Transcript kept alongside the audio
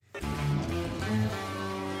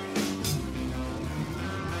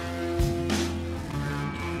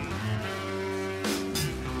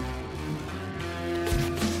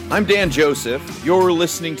I'm Dan Joseph. You're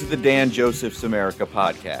listening to the Dan Joseph's America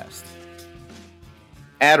podcast.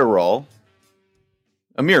 Adderall,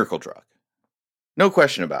 a miracle drug. No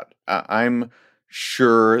question about it. I'm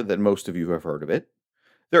sure that most of you have heard of it.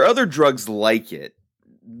 There are other drugs like it.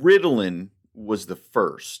 Ritalin was the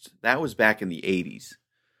first. That was back in the 80s.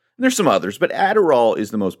 And there's some others, but Adderall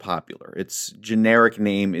is the most popular. Its generic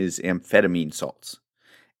name is amphetamine salts.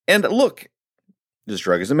 And look, this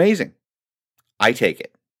drug is amazing. I take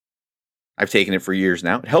it. I've taken it for years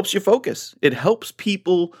now. It helps you focus. It helps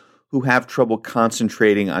people who have trouble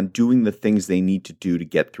concentrating on doing the things they need to do to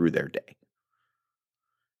get through their day.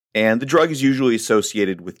 And the drug is usually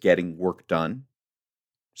associated with getting work done,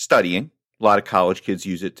 studying. A lot of college kids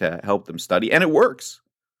use it to help them study, and it works.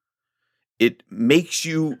 It makes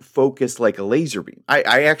you focus like a laser beam.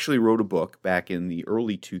 I actually wrote a book back in the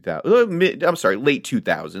late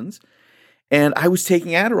 2000s, and I was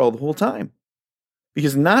taking Adderall the whole time.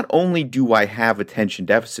 Because not only do I have attention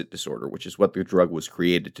deficit disorder, which is what the drug was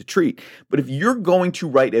created to treat, but if you're going to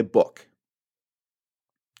write a book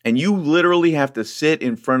and you literally have to sit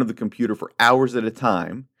in front of the computer for hours at a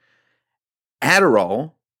time,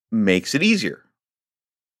 Adderall makes it easier.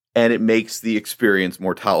 And it makes the experience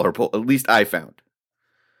more tolerable, at least I found.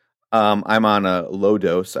 I'm on a low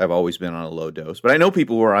dose. I've always been on a low dose, but I know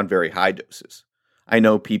people who are on very high doses. I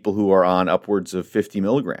know people who are on upwards of 50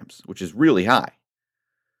 milligrams, which is really high.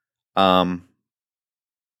 I'm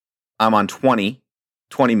on 20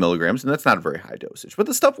 milligrams, and that's not a very high dosage, but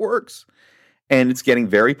the stuff works. And it's getting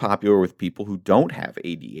very popular with people who don't have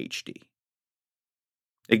ADHD.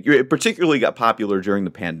 It particularly got popular during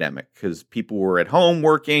the pandemic because people were at home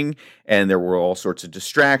working and there were all sorts of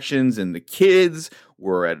distractions, and the kids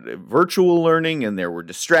were at virtual learning and there were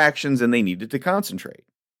distractions and they needed to concentrate.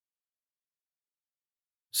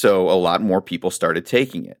 So a lot more people started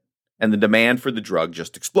taking it. And the demand for the drug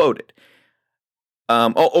just exploded.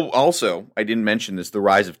 Also, I didn't mention this, the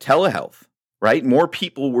rise of telehealth, right? More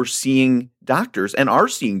people were seeing doctors and are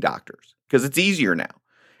seeing doctors because it's easier now.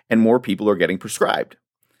 And more people are getting prescribed.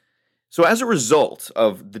 So as a result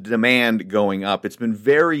of the demand going up, it's been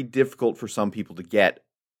very difficult for some people to get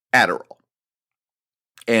Adderall.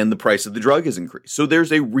 And the price of the drug has increased. So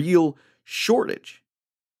there's a real shortage.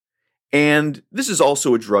 And this is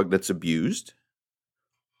also a drug that's abused.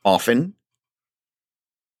 Often,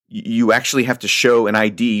 you actually have to show an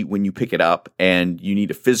ID when you pick it up, and you need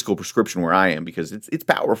a physical prescription where I am because it's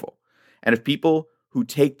powerful. And if people who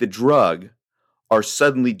take the drug are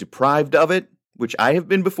suddenly deprived of it, which I have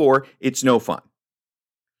been before, it's no fun.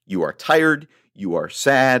 You are tired, you are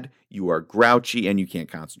sad, you are grouchy, and you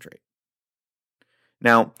can't concentrate.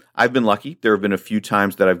 Now, I've been lucky. There have been a few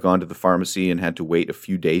times that I've gone to the pharmacy and had to wait a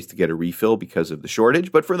few days to get a refill because of the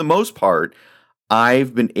shortage, but for the most part,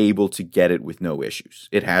 I've been able to get it with no issues.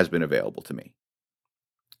 It has been available to me.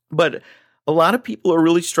 But a lot of people are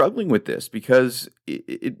really struggling with this because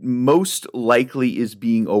it most likely is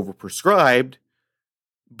being overprescribed,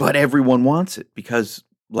 but everyone wants it because,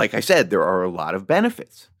 like I said, there are a lot of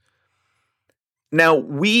benefits. Now,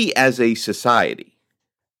 we as a society,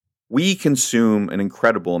 we consume an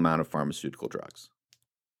incredible amount of pharmaceutical drugs.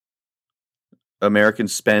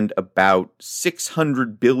 Americans spend about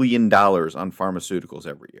 $600 billion on pharmaceuticals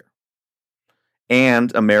every year.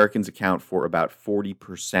 And Americans account for about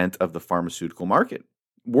 40% of the pharmaceutical market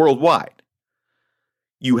worldwide.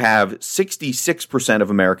 You have 66% of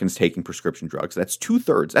Americans taking prescription drugs. That's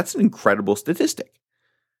 2/3. That's an incredible statistic.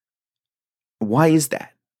 Why is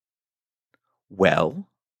that? Well,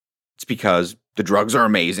 it's because the drugs are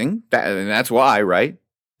amazing. And that's why, right?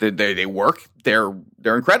 They work. They're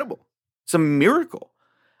incredible. It's a miracle.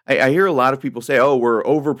 I hear a lot of people say, oh, we're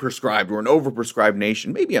overprescribed. We're an overprescribed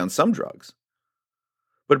nation, maybe on some drugs.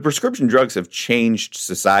 But prescription drugs have changed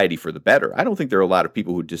society for the better. I don't think there are a lot of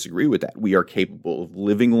people who disagree with that. We are capable of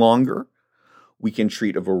living longer. We can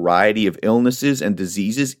treat a variety of illnesses and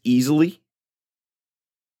diseases easily.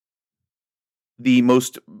 The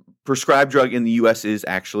most prescribed drug in the U.S. is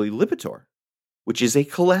actually Lipitor, which is a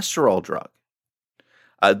cholesterol drug.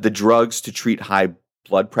 The drugs to treat high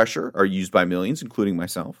blood pressure are used by millions, including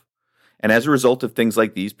myself. And as a result of things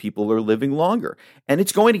like these, people are living longer. And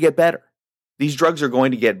it's going to get better. These drugs are going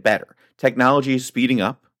to get better. Technology is speeding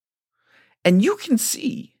up. And you can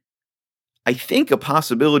see, I think, a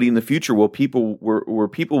possibility in the future where people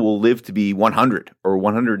will live to be 100 or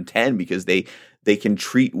 110 because they can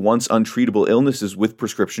treat once untreatable illnesses with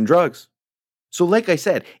prescription drugs. So like I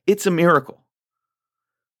said, it's a miracle.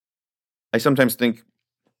 I sometimes think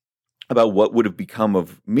about what would have become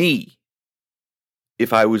of me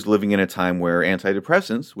if I was living in a time where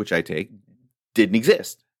antidepressants, which I take, didn't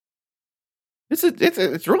exist.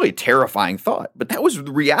 It's really a terrifying thought, but that was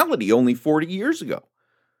the reality only 40 years ago.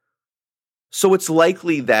 So it's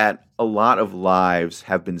likely that a lot of lives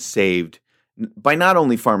have been saved by not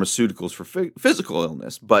only pharmaceuticals for physical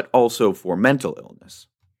illness, but also for mental illness.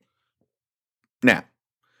 Now,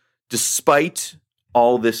 despite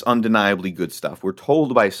all this undeniably good stuff, we're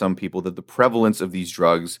told by some people that the prevalence of these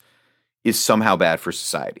drugs is somehow bad for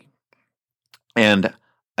society. And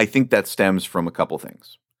I think that stems from a couple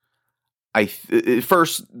things.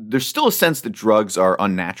 First, there's still a sense that drugs are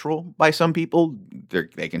unnatural by some people.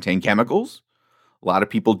 They contain chemicals. A lot of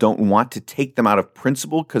people don't want to take them out of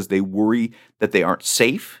principle because they worry that they aren't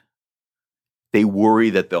safe. They worry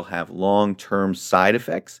that they'll have long-term side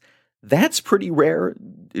effects. That's pretty rare.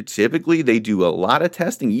 Typically, they do a lot of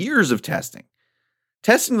testing, years of testing.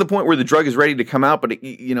 Testing to the point where the drug is ready to come out, but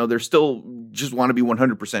they're still just want to be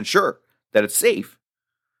 100% sure that it's safe.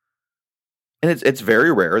 And it's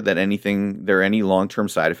very rare that there are any long-term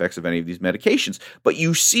side effects of any of these medications. But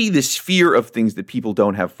you see this fear of things that people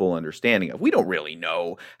don't have full understanding of. We don't really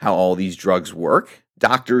know how all these drugs work.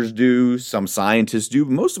 Doctors do, some scientists do.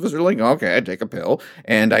 Most of us are like, okay, I take a pill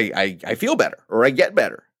and I feel better or I get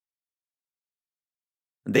better.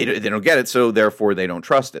 They don't get it, so therefore they don't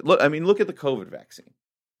trust it. Look at the COVID vaccine.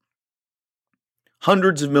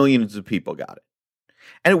 Hundreds of millions of people got it.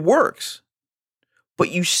 And it works. But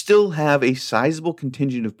you still have a sizable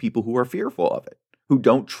contingent of people who are fearful of it, who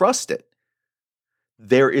don't trust it.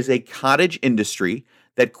 There is a cottage industry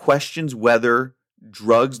that questions whether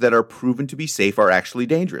drugs that are proven to be safe are actually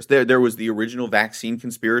dangerous. There was the original vaccine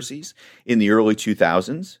conspiracies in the early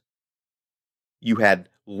 2000s. You had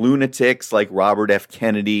lunatics like Robert F.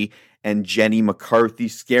 Kennedy and Jenny McCarthy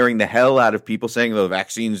scaring the hell out of people, saying the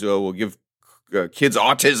vaccines will give kids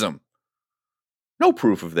autism. No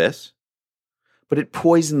proof of this. But it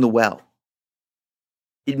poisoned the well.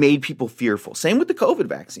 It made people fearful. Same with the COVID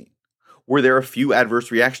vaccine. Were there a few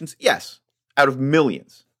adverse reactions? Yes, out of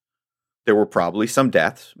millions. There were probably some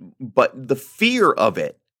deaths, but the fear of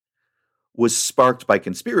it was sparked by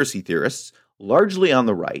conspiracy theorists, largely on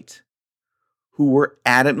the right, who were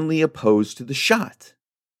adamantly opposed to the shot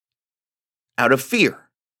out of fear.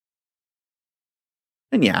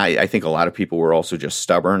 And yeah, I think a lot of people were also just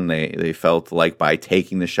stubborn. They felt like by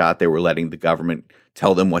taking the shot, they were letting the government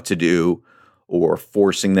tell them what to do or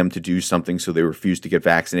forcing them to do something, so they refused to get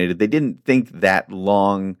vaccinated. They didn't think that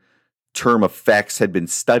long-term effects had been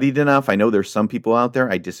studied enough. I know there's some people out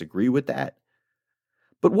there, I disagree with that.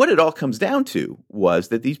 But what it all comes down to was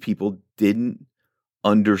that these people didn't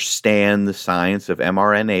understand the science of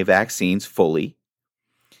mRNA vaccines fully.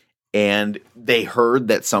 And they heard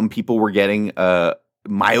that some people were getting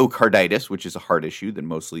myocarditis, which is a heart issue that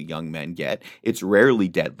mostly young men get. It's rarely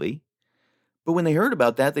deadly. But when they heard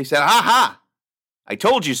about that, they said, aha, I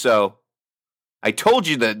told you so. I told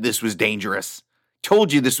you that this was dangerous.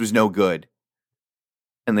 Told you this was no good.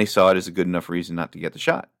 And they saw it as a good enough reason not to get the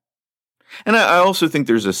shot. And I also think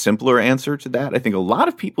there's a simpler answer to that. I think a lot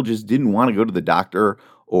of people just didn't want to go to the doctor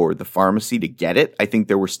or the pharmacy to get it. I think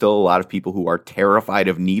there were still a lot of people who are terrified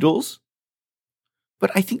of needles.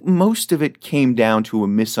 But I think most of it came down to a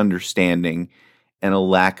misunderstanding and a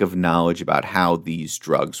lack of knowledge about how these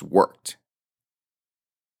drugs worked.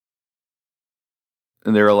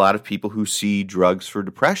 And there are a lot of people who see drugs for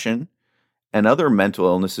depression and other mental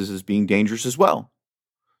illnesses as being dangerous as well.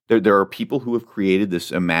 There are people who have created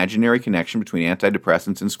this imaginary connection between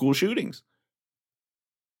antidepressants and school shootings.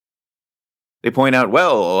 They point out,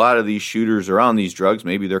 well, a lot of these shooters are on these drugs.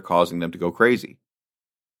 Maybe they're causing them to go crazy.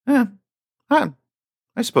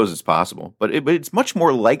 I suppose it's possible. But it's much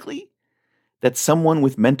more likely that someone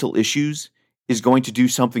with mental issues is going to do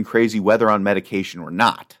something crazy whether on medication or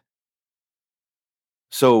not.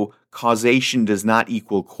 So causation does not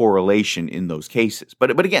equal correlation in those cases.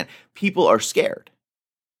 But again, people are scared.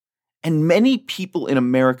 And many people in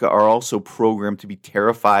America are also programmed to be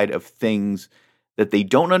terrified of things that they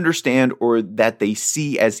don't understand or that they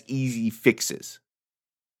see as easy fixes.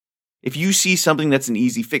 If you see something that's an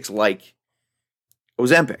easy fix, like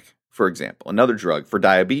Ozempic, for example, another drug for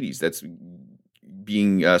diabetes that's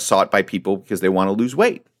being sought by people because they want to lose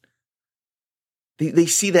weight. They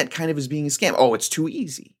see that kind of as being a scam. Oh, it's too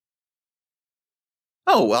easy.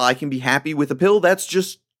 Oh, well, I can be happy with a pill. That's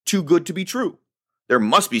just too good to be true. There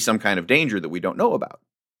must be some kind of danger that we don't know about.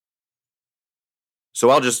 So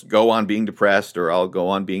I'll just go on being depressed, or I'll go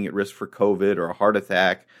on being at risk for COVID or a heart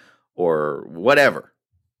attack or whatever.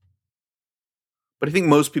 But I think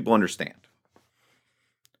most people understand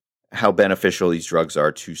how beneficial these drugs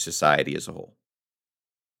are to society as a whole.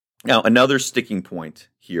 Now, another sticking point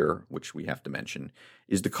here, which we have to mention,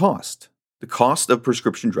 is the cost. The cost of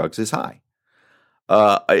prescription drugs is high.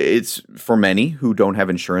 It's for many who don't have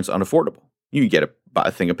insurance unaffordable. You get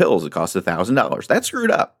a thing of pills that costs $1,000. That's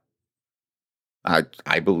screwed up.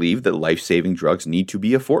 I believe that life-saving drugs need to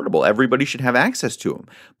be affordable. Everybody should have access to them.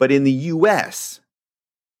 But in the U.S.,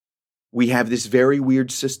 we have this very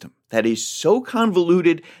weird system that is so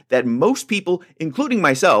convoluted that most people, including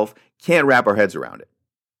myself, can't wrap our heads around it.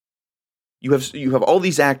 You have all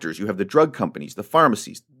these actors. You have the drug companies, the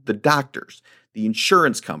pharmacies, the doctors, the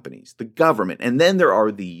insurance companies, the government, and then there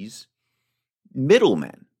are these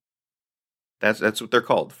middlemen. That's what they're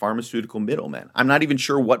called, pharmaceutical middlemen. I'm not even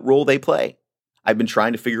sure what role they play. I've been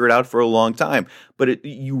trying to figure it out for a long time, but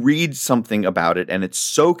you read something about it and it's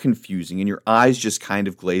so confusing and your eyes just kind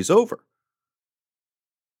of glaze over.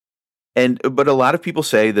 But a lot of people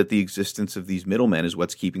say that the existence of these middlemen is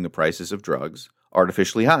what's keeping the prices of drugs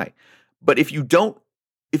artificially high. But if you don't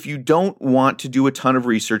want to do a ton of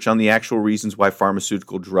research on the actual reasons why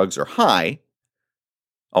pharmaceutical drugs are high,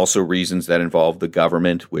 also reasons that involve the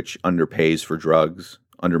government, which underpays for drugs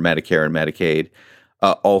under Medicare and Medicaid,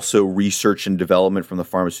 also research and development from the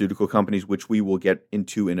pharmaceutical companies, which we will get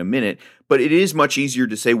into in a minute. But it is much easier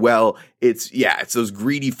to say, well, it's those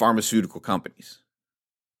greedy pharmaceutical companies.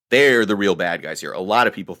 They're the real bad guys here. A lot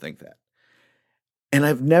of people think that. And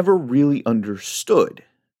I've never really understood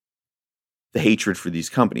the hatred for these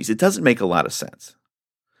companies. It doesn't make a lot of sense.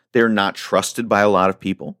 They're not trusted by a lot of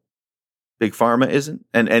people. Big Pharma isn't.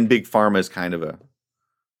 And Big Pharma is kind of a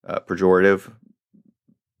pejorative.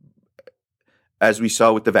 As we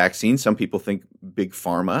saw with the vaccine, some people think Big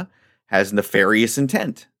Pharma has nefarious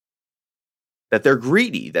intent. That they're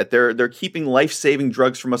greedy, that they're keeping life-saving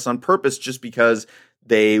drugs from us on purpose just because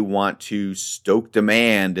they want to stoke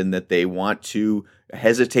demand and that they want to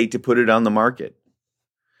hesitate to put it on the market.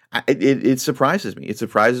 It surprises me. It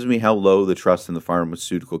surprises me how low the trust in the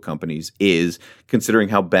pharmaceutical companies is, considering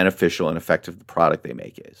how beneficial and effective the product they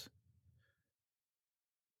make is.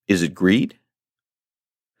 Is it greed?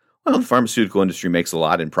 Well, the pharmaceutical industry makes a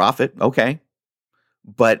lot in profit. Okay.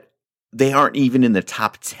 But they aren't even in the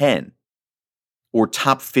top 10 or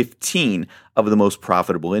top 15 of the most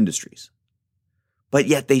profitable industries. But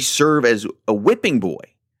yet they serve as a whipping boy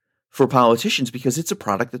for politicians because it's a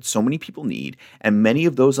product that so many people need, and many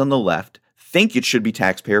of those on the left think it should be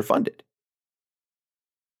taxpayer funded.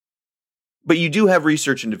 But you do have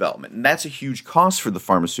research and development, and that's a huge cost for the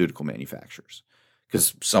pharmaceutical manufacturers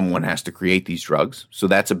because someone has to create these drugs, so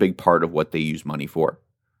that's a big part of what they use money for.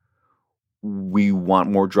 We want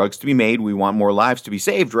more drugs to be made. We want more lives to be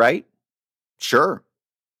saved, right? Sure.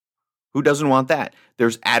 Who doesn't want that?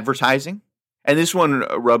 There's advertising. And this one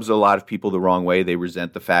rubs a lot of people the wrong way. They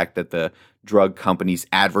resent the fact that the drug companies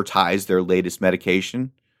advertise their latest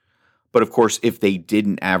medication. But of course, if they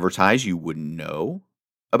didn't advertise, you wouldn't know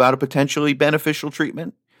about a potentially beneficial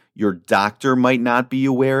treatment. Your doctor might not be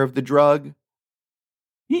aware of the drug.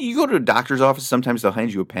 You go to a doctor's office, sometimes they'll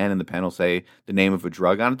hand you a pen and the pen will say the name of a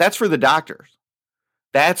drug on it. That's for the doctors.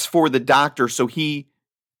 That's for the doctor so he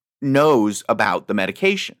knows about the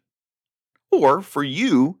medication. Or for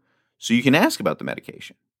you, so you can ask about the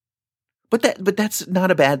medication. But that's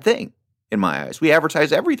not a bad thing in my eyes. We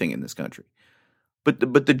advertise everything in this country. But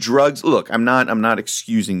the drugs, look, I'm not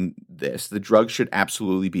excusing this. The drugs should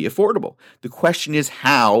absolutely be affordable. The question is,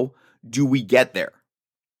 how do we get there?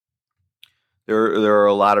 There are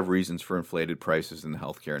a lot of reasons for inflated prices in the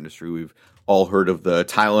healthcare industry. We've all heard of the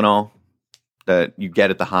Tylenol that you get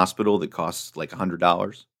at the hospital that costs like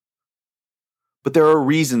 $100. But there are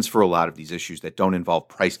reasons for a lot of these issues that don't involve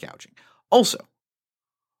price gouging. Also,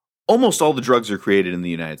 almost all the drugs are created in the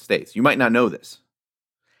United States. You might not know this.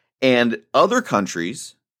 And other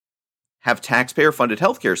countries have taxpayer-funded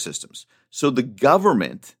healthcare systems. So the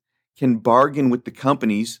government can bargain with the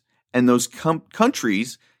companies, and those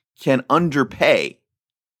countries can underpay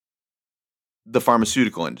the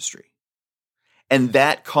pharmaceutical industry. And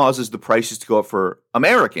that causes the prices to go up for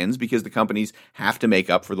Americans because the companies have to make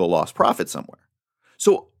up for the lost profit somewhere.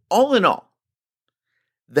 So all in all,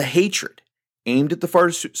 the hatred aimed at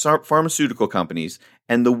the pharmaceutical companies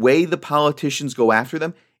and the way the politicians go after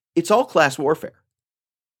them, it's all class warfare.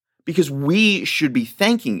 Because we should be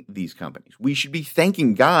thanking these companies. We should be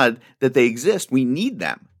thanking God that they exist. We need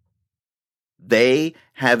them. They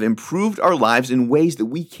have improved our lives in ways that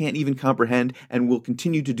we can't even comprehend and will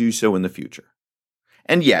continue to do so in the future.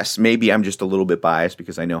 And yes, maybe I'm just a little bit biased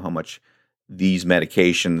because I know how much these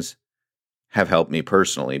medications have helped me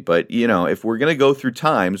personally. But, if we're going to go through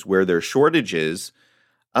times where there are shortages,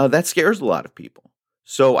 that scares a lot of people.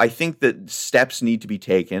 So I think that steps need to be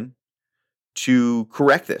taken to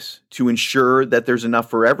correct this, to ensure that there's enough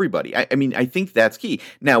for everybody. I mean, I think that's key.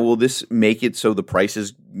 Now, will this make it so the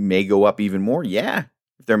prices may go up even more? Yeah.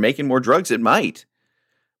 If they're making more drugs, it might.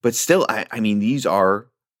 But still, I mean, these are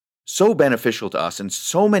so beneficial to us in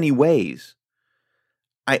so many ways.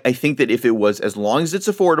 I think that if it was, as long as it's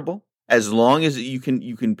affordable, as long as you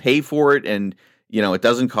can pay for it, and it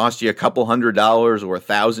doesn't cost you a couple $100 or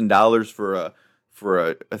 $1,000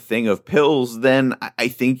 for a thing of pills, then I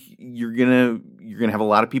think you're gonna have a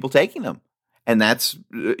lot of people taking them, and that's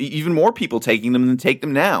even more people taking them than take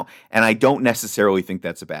them now. And I don't necessarily think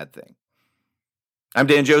that's a bad thing. I'm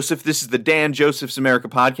Dan Joseph. This is the Dan Joseph's America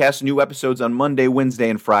podcast. New episodes on Monday, Wednesday,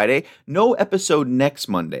 and Friday. No episode next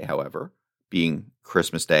Monday, however, being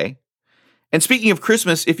Christmas Day. And speaking of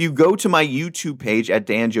Christmas, if you go to my YouTube page at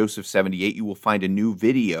danjoseph78, you will find a new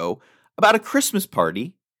video about a Christmas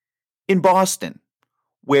party in Boston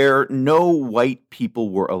where no white people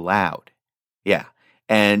were allowed. Yeah.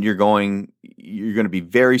 And you're going to be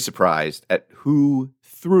very surprised at who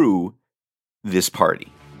threw this party.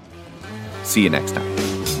 See you next time.